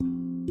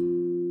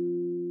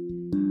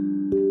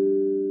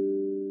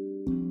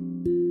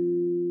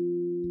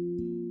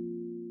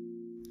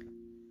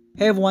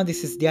Hey everyone,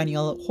 this is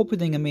Daniel. Hope you're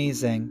doing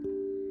amazing.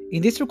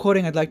 In this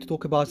recording, I'd like to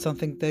talk about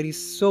something that is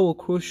so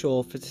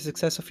crucial for the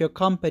success of your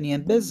company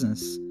and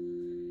business.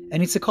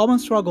 And it's a common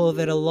struggle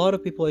that a lot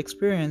of people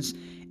experience,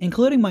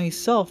 including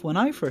myself when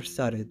I first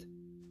started.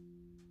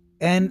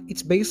 And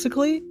it's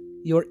basically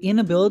your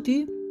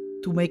inability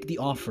to make the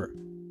offer,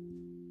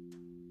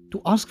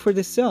 to ask for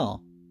the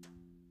sale.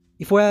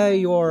 If whether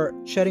you're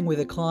chatting with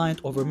a client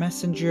over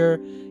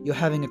Messenger, you're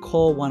having a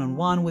call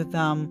one-on-one with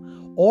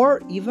them,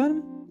 or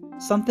even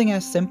something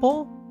as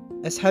simple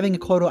as having a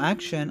call to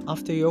action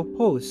after your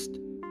post.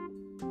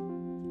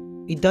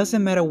 It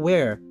doesn't matter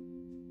where,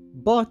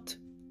 but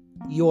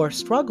you're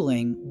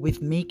struggling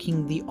with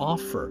making the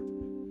offer.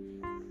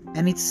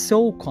 And it's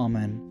so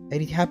common,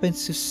 and it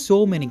happens to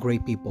so many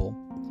great people.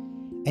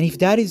 And if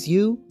that is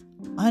you,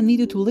 I need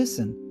you to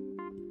listen,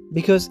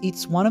 because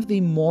it's one of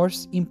the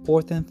most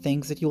important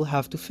things that you'll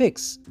have to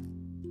fix.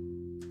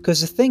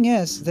 Because the thing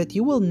is that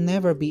you will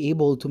never be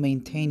able to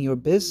maintain your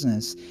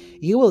business,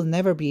 you will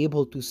never be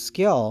able to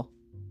scale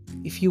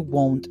if you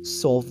won't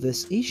solve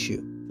this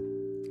issue.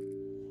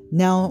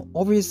 Now,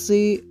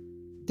 obviously,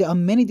 there are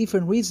many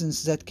different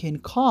reasons that can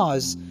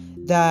cause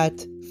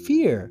that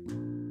fear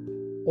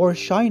or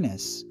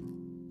shyness,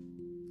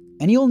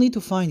 and you'll need to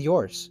find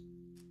yours.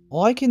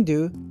 All I can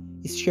do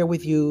is share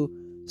with you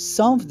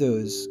some of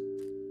those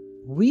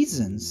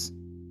reasons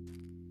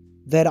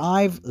that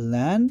I've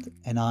learned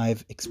and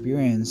I've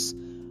experienced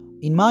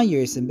in my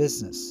years in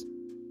business.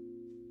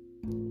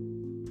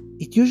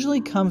 It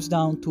usually comes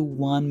down to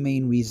one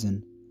main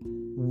reason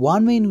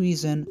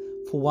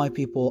for why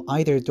people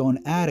either don't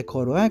add a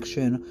call to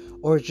action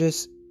or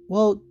just,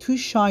 too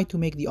shy to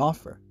make the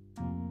offer.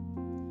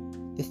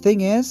 The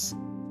thing is,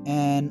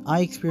 and I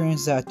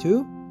experienced that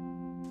too,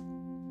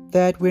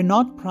 that we're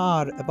not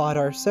proud about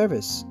our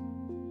service,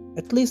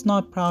 at least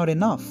not proud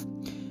enough.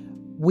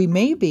 We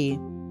maybe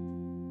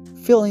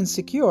feel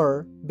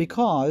insecure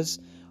because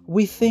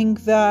we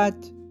think that,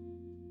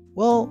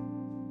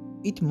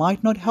 it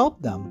might not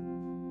help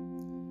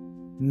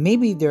them.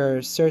 Maybe there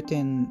are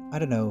certain,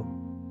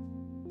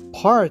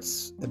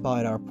 parts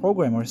about our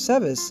program or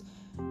service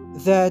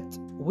that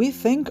we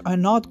think are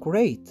not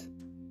great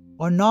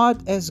or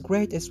not as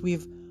great as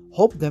we've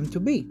hoped them to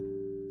be.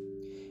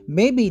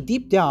 Maybe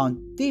deep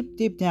down,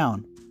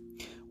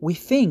 we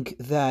think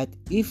that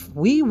if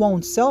we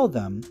won't sell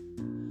them,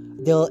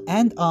 they'll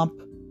end up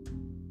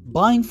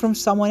buying from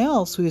someone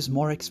else who is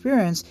more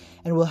experienced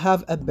and will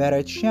have a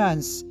better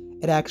chance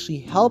at actually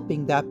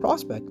helping that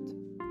prospect.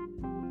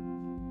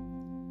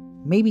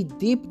 Maybe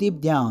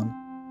deep down,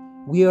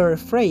 we are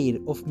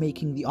afraid of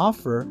making the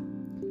offer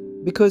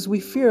because we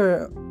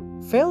fear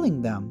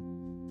failing them.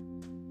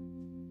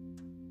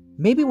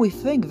 Maybe we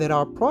think that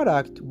our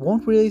product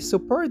won't really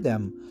support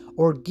them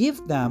or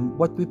give them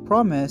what we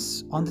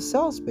promise on the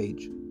sales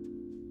page.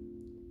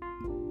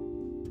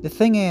 The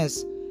thing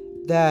is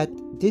that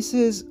this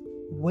is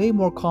way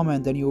more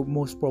common than you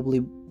most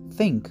probably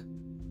think.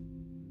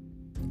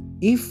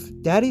 If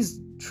that is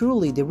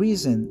truly the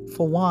reason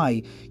for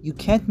why you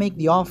can't make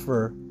the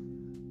offer,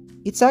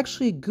 it's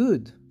actually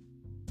good.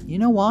 You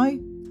know why?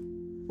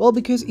 Well,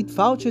 because it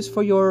vouches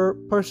for your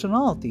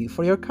personality,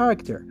 for your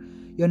character.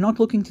 You're not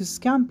looking to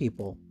scam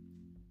people.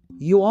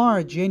 You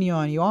are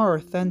genuine, you are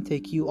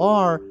authentic, you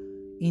are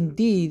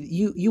indeed,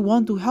 you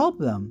want to help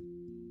them.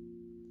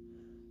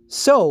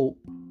 So,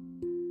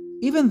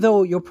 even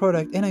though your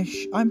product, and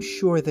I'm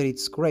sure that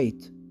it's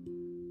great,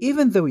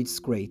 even though it's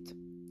great,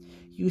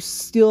 you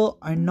still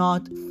are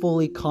not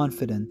fully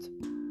confident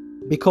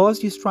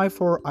because you strive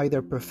for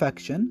either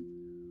perfection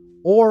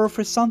or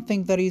for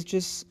something that is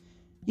just,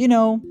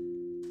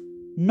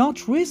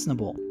 not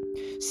reasonable.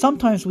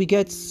 Sometimes we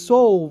get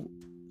so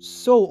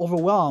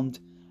overwhelmed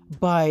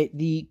by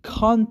the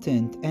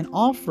content and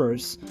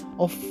offers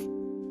of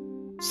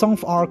some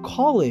of our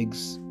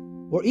colleagues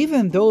or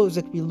even those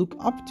that we look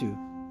up to.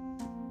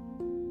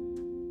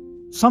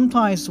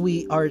 Sometimes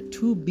we are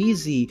too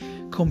busy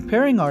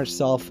comparing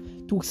ourselves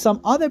to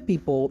some other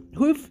people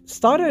who've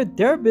started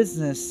their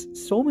business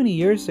so many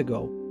years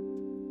ago.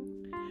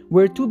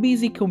 We're too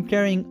busy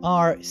comparing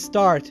our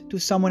start to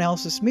someone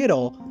else's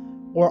middle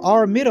or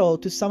our middle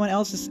to someone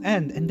else's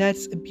end, and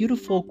that's a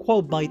beautiful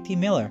quote by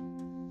Tim Miller.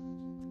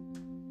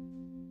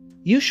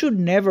 You should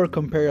never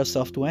compare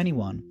yourself to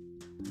anyone.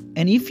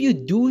 And if you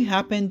do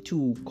happen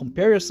to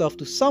compare yourself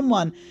to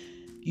someone,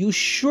 you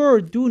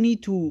sure do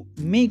need to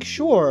make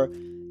sure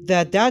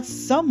that that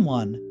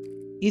someone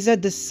is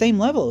at the same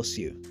level as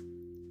you.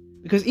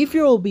 Because if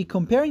you'll be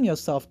comparing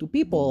yourself to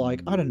people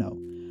like,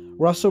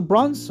 Russell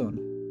Brunson,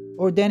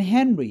 or Dan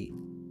Henry,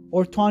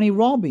 or Tony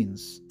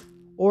Robbins,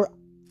 or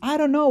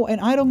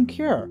and I don't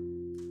care,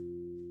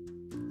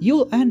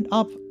 you'll end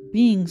up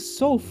being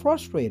so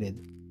frustrated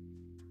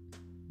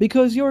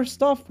because your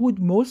stuff would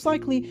most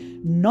likely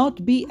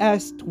not be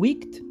as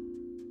tweaked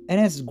and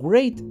as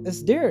great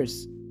as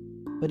theirs.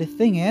 But the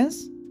thing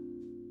is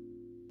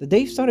that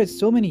they started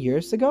so many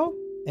years ago,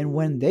 and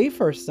when they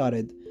first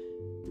started,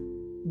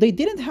 they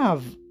didn't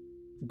have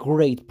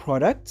great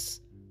products.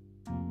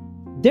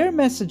 their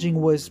messaging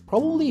was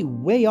probably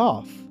way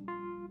off.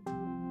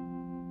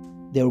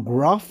 Their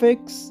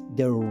graphics,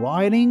 their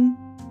writing,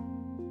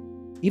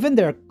 even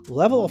their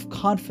level of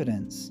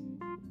confidence,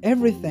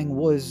 everything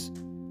was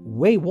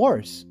way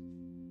worse.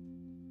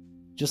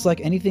 Just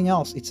like anything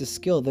else, it's a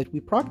skill that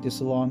we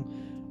practice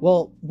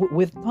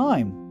with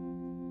time.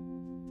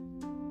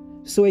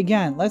 So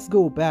again, let's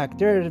go back.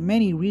 There are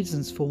many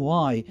reasons for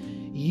why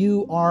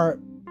you are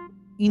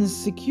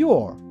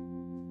insecure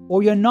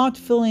or you're not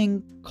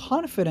feeling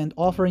confident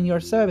offering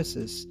your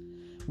services.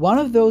 One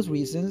of those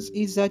reasons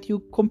is that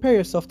you compare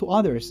yourself to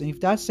others. And if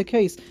that's the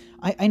case,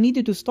 I need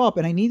you to stop,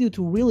 and I need you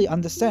to really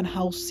understand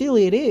how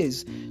silly it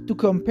is to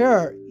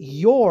compare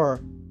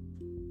your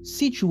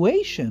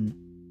situation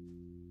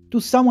to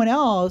someone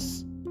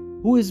else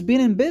who has been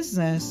in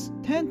business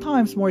 10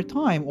 times more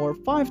time or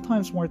 5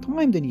 times more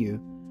time than you,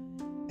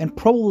 and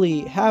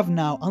probably have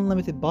now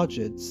unlimited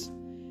budgets,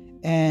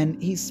 and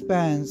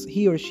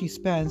he or she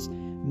spends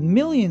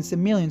millions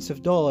and millions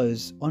of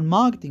dollars on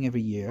marketing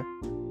every year.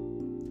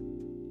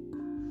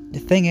 The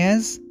thing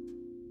is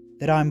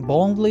that I'm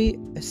boldly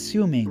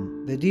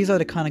assuming that these are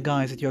the kind of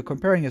guys that you're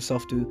comparing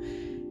yourself to,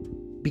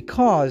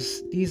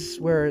 because these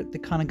were the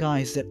kind of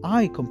guys that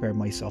I compare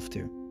myself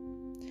to.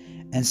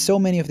 And so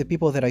many of the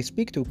people that I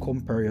speak to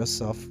compare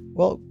themselves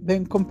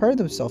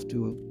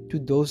to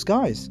those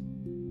guys.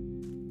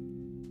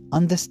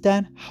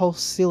 Understand how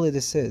silly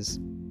this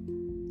is.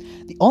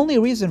 The only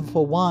reason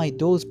for why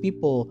those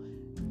people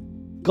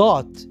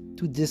got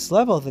to this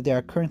level that they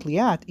are currently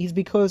at is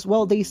because,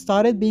 they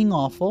started being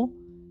awful,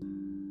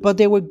 but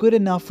they were good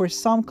enough for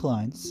some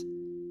clients.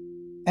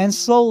 And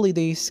slowly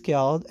they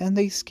scaled and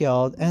they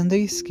scaled and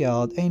they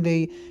scaled, and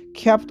they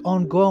kept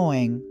on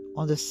going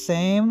on the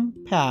same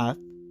path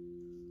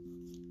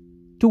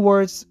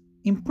towards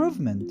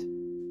improvement.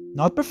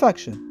 Not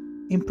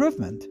perfection,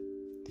 improvement.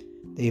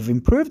 They've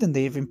improved, and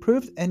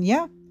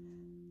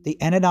they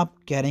ended up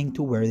getting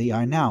to where they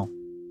are now.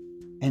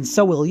 And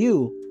so will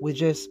you, with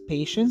just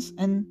patience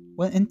and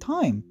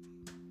time.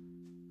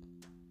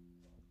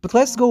 But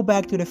let's go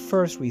back to the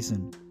first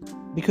reason,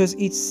 because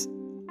it's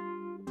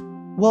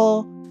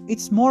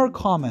more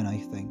common, I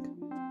think.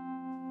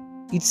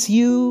 It's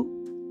you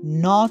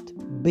not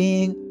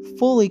being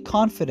fully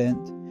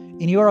confident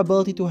in your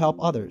ability to help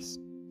others.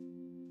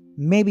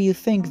 Maybe you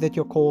think that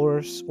your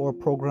course or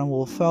program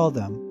will fail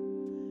them.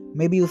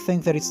 Maybe you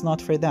think that it's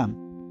not for them.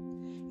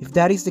 If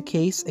that is the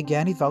case,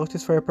 again, it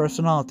vouches for your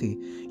personality.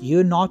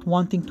 You're not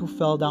wanting to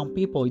fail down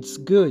people. It's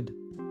good.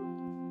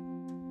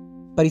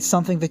 But it's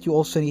something that you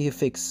also need to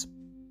fix.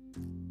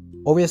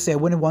 Obviously, I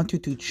wouldn't want you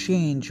to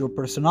change your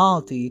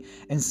personality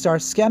and start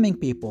scamming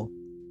people.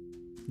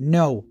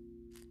 No.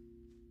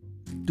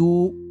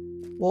 Do,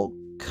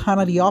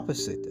 kind of the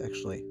opposite,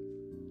 actually.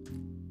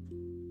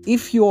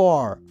 If you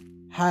are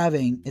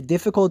having a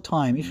difficult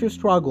time, if you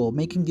struggle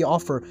making the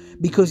offer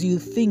because you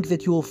think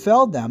that you will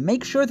fail them,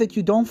 make sure that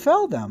you don't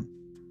fail them.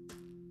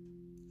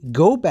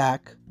 Go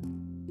back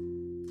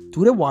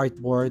to the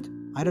whiteboard,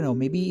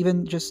 maybe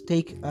even just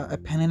take a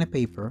pen and a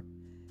paper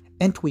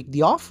and tweak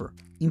the offer.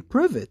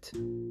 Improve it.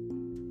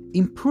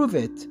 Improve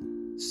it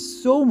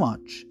so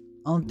much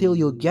until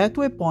you get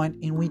to a point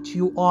in which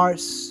you are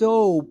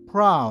so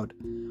proud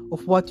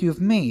of what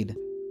you've made.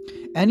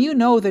 And you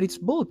know that it's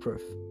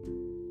bulletproof.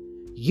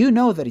 You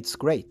know that it's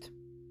great.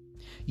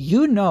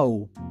 You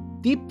know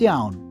deep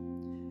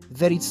down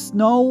that it's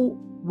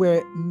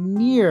nowhere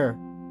near,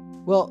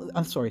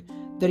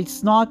 that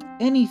it's not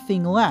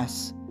anything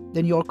less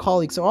than your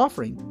colleagues are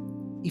offering.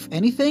 If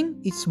anything,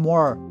 it's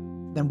more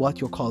than what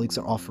your colleagues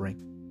are offering.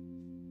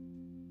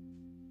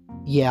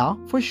 Yeah,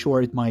 for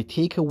sure, it might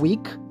take a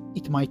week,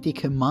 it might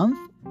take a month,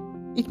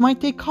 it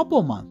might take a couple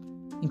of months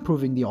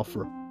improving the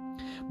offer.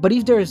 But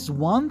if there is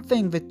one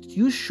thing that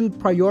you should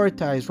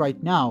prioritize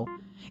right now,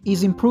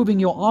 is improving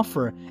your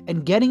offer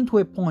and getting to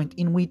a point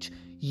in which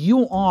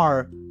you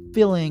are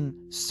feeling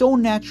so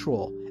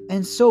natural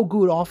and so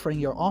good offering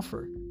your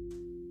offer.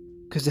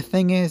 Because the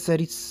thing is that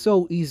it's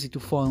so easy to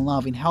fall in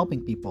love in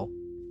helping people.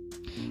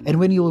 And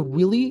when you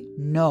really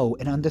know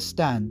and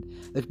understand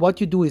that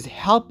what you do is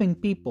helping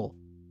people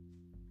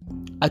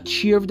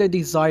achieve their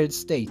desired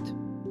state,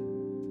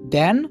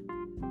 then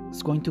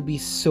it's going to be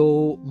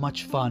so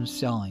much fun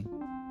selling.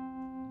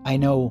 I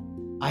know,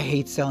 I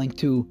hate selling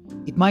too.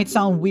 It might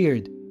sound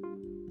weird.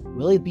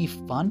 Will it be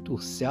fun to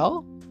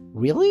sell?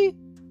 Really?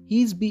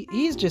 He's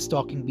just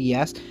talking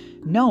BS.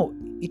 No,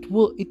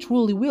 it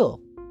truly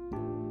will.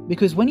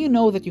 Because when you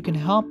know that you can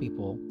help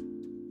people,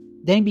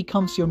 then it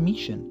becomes your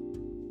mission.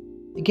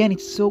 Again,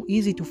 it's so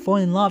easy to fall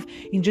in love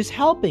in just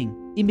helping,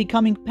 in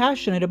becoming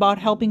passionate about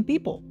helping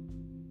people.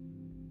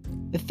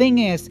 The thing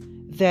is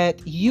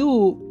that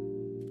you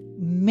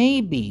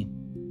maybe,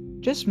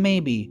 just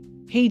maybe,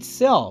 hate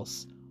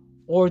sales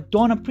or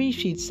don't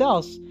appreciate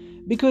sales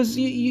because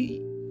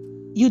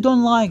you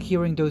don't like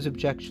hearing those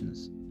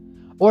objections.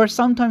 Or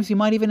sometimes you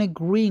might even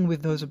agreeing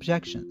with those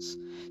objections.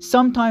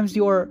 Sometimes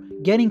you're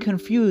getting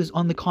confused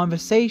on the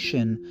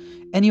conversation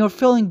and you're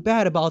feeling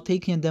bad about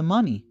taking the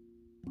money.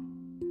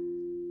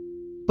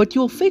 But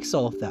you'll fix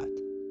all of that.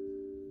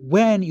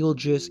 when you'll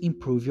just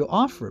improve your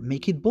offer,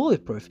 make it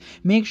bulletproof,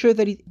 make sure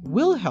that it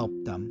will help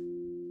them.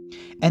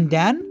 And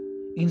then,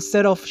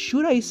 instead of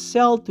should I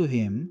sell to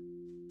him,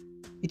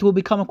 it will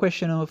become a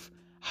question of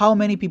how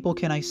many people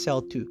can I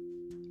sell to?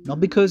 Not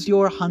because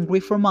you're hungry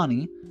for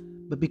money,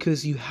 but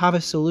because you have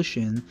a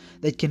solution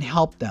that can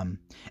help them.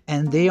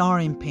 And they are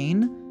in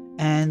pain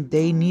and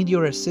they need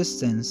your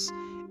assistance,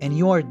 and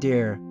you are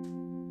there,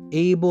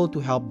 able to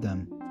help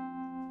them.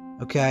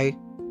 Okay?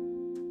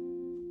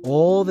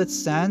 All that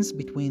stands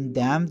between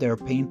them, their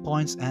pain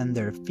points, and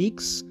their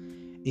fix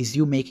is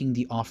you making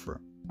the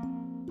offer.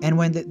 And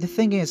when the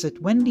thing is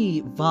that when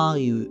the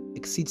value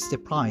exceeds the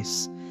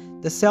price,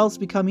 the sales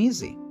become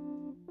easy.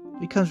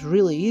 It becomes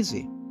really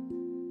easy.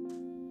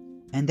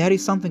 And that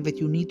is something that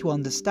you need to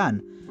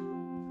understand.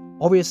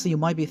 Obviously, you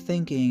might be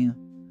thinking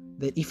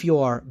that if you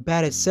are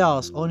bad at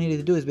sales, all you need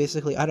to do is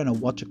basically,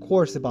 watch a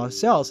course about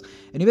sales.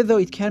 And even though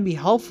it can be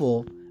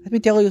helpful, let me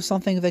tell you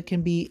something that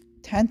can be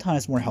 10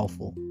 times more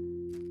helpful.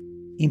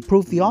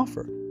 Improve the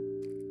offer.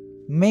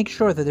 Make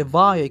sure that the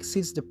value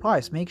exceeds the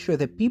price. Make sure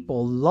that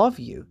people love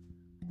you.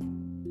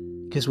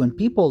 Because when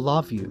people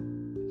love you,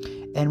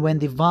 and when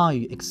the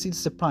value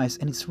exceeds the price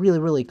and it's really,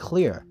 really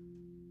clear,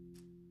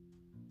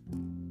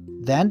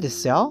 then the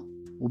sell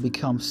will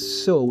become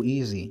so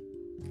easy.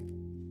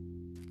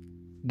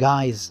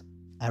 Guys,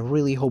 I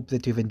really hope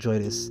that you've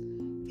enjoyed this.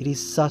 It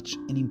is such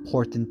an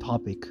important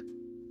topic.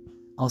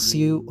 I'll see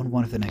you on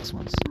one of the next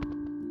ones.